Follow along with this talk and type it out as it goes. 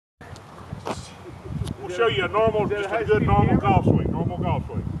to show you a normal, just a good normal golf swing. Normal golf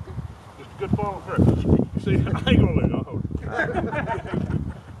swing. Just a good follow through. See, I ain't gonna let it. I'll hold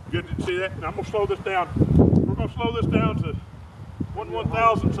it. Good to see that. Now I'm gonna slow this down. We're gonna slow this down to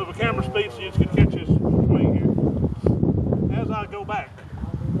 1/1000th of a camera speed so you can catch this swing here. As I go back,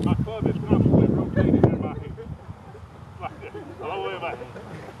 my club is constantly rotating in my hand. Like this, all the way back.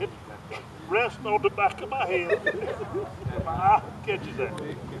 It rests on the back of my head. My eye catches that.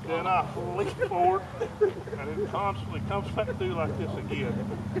 Then I lean forward, and it constantly comes back through like this again,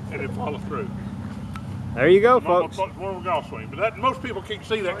 and it follows through. There you go, folks. Normal golf swing, but that, most people can't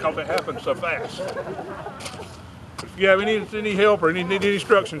see that because it happens so fast. If you have any help or need any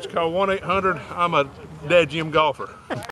instructions, call 1-800. I'm a dead Jim golfer.